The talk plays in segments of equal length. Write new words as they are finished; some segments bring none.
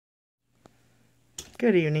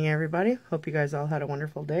Good evening, everybody. Hope you guys all had a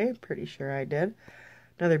wonderful day. Pretty sure I did.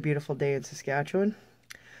 Another beautiful day in Saskatchewan.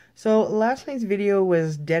 So last night's video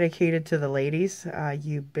was dedicated to the ladies,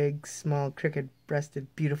 you big, small, crooked-breasted,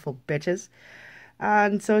 beautiful bitches.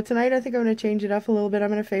 And so tonight I think I'm going to change it up a little bit. I'm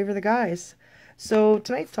going to favor the guys. So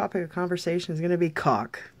tonight's topic of conversation is going to be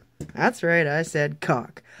cock. That's right, I said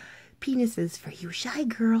cock. Penises for you shy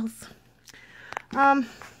girls. I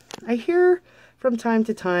hear from time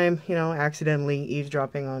to time, accidentally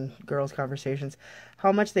eavesdropping on girls' conversations,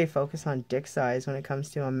 how much they focus on dick size when it comes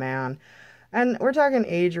to a man. And we're talking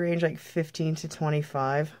age range like 15 to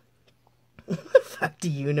 25. What the fuck do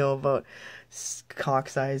you know about cock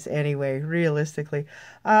size anyway, realistically?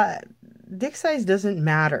 Dick size doesn't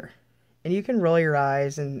matter. And you can roll your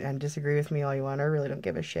eyes and disagree with me all you want. I really don't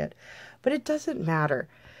give a shit. But it doesn't matter.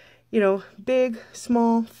 Big,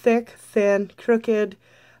 small, thick, thin, crooked.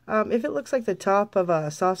 If it looks like the top of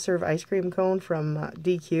a soft serve ice cream cone from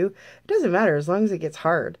DQ, it doesn't matter as long as it gets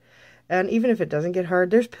hard. And even if it doesn't get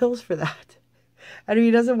hard, there's pills for that. And if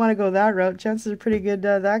he doesn't want to go that route, chances are pretty good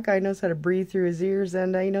that guy knows how to breathe through his ears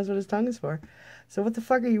and he knows what his tongue is for. So what the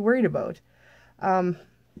fuck are you worried about?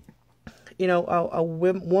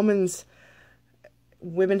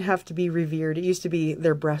 Women have to be revered. It used to be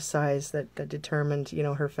their breast size that determined,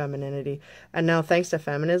 her femininity. And now thanks to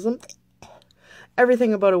feminism,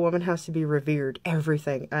 everything about a woman has to be revered.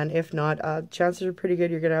 Everything. And if not, chances are pretty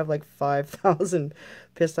good you're going to have like 5,000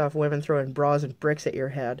 pissed off women throwing bras and bricks at your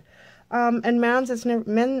head. And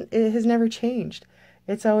it has never changed.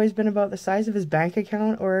 It's always been about the size of his bank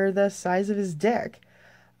account or the size of his dick.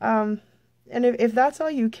 And if that's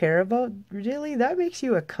all you care about, really, that makes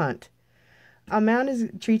you a cunt. A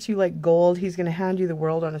man treats you like gold. He's going to hand you the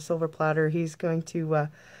world on a silver platter. He's going to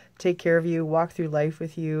take care of you, walk through life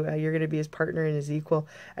with you. You're going to be his partner and his equal.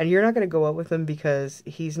 And you're not going to go out with him because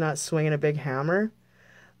he's not swinging a big hammer.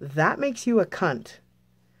 That makes you a cunt.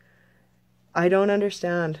 I don't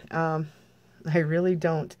understand. I really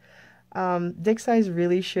don't. Dick size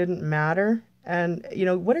really shouldn't matter. And,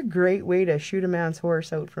 what a great way to shoot a man's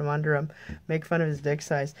horse out from under him. Make fun of his dick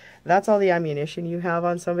size. That's all the ammunition you have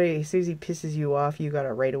on somebody. As soon as he pisses you off, you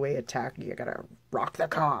gotta right away attack. You gotta rock the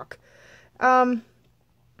cock.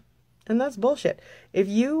 And that's bullshit. If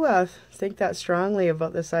you think that strongly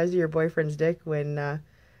about the size of your boyfriend's dick when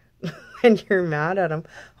you're mad at him,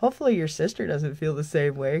 hopefully your sister doesn't feel the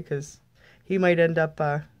same way, because he might end up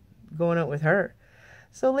going out with her.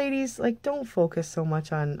 So ladies, don't focus so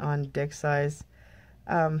much on dick size.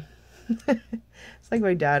 It's like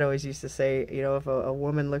my dad always used to say, if a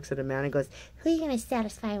woman looks at a man and goes, "Who are you going to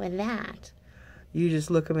satisfy with that?" You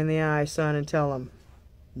just look him in the eye, son, and tell him,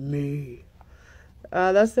 "Me."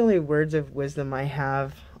 That's the only words of wisdom I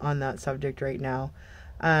have on that subject right now.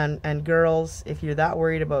 And girls, if you're that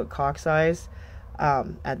worried about cock size,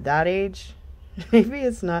 at that age, maybe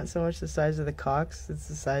it's not so much the size of the cocks, it's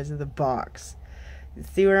the size of the box.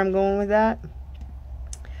 See where I'm going with that?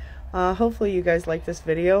 Hopefully you guys like this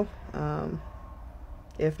video.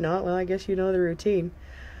 If not, well, I guess you know the routine.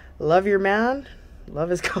 Love your man. Love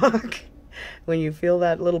his cock. When you feel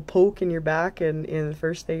that little poke in your back in the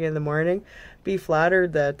first thing in the morning, be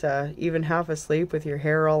flattered that even half asleep with your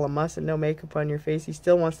hair all a muss and no makeup on your face, he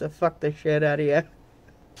still wants to fuck the shit out of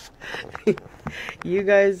you. You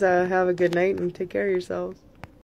guys have a good night and take care of yourselves.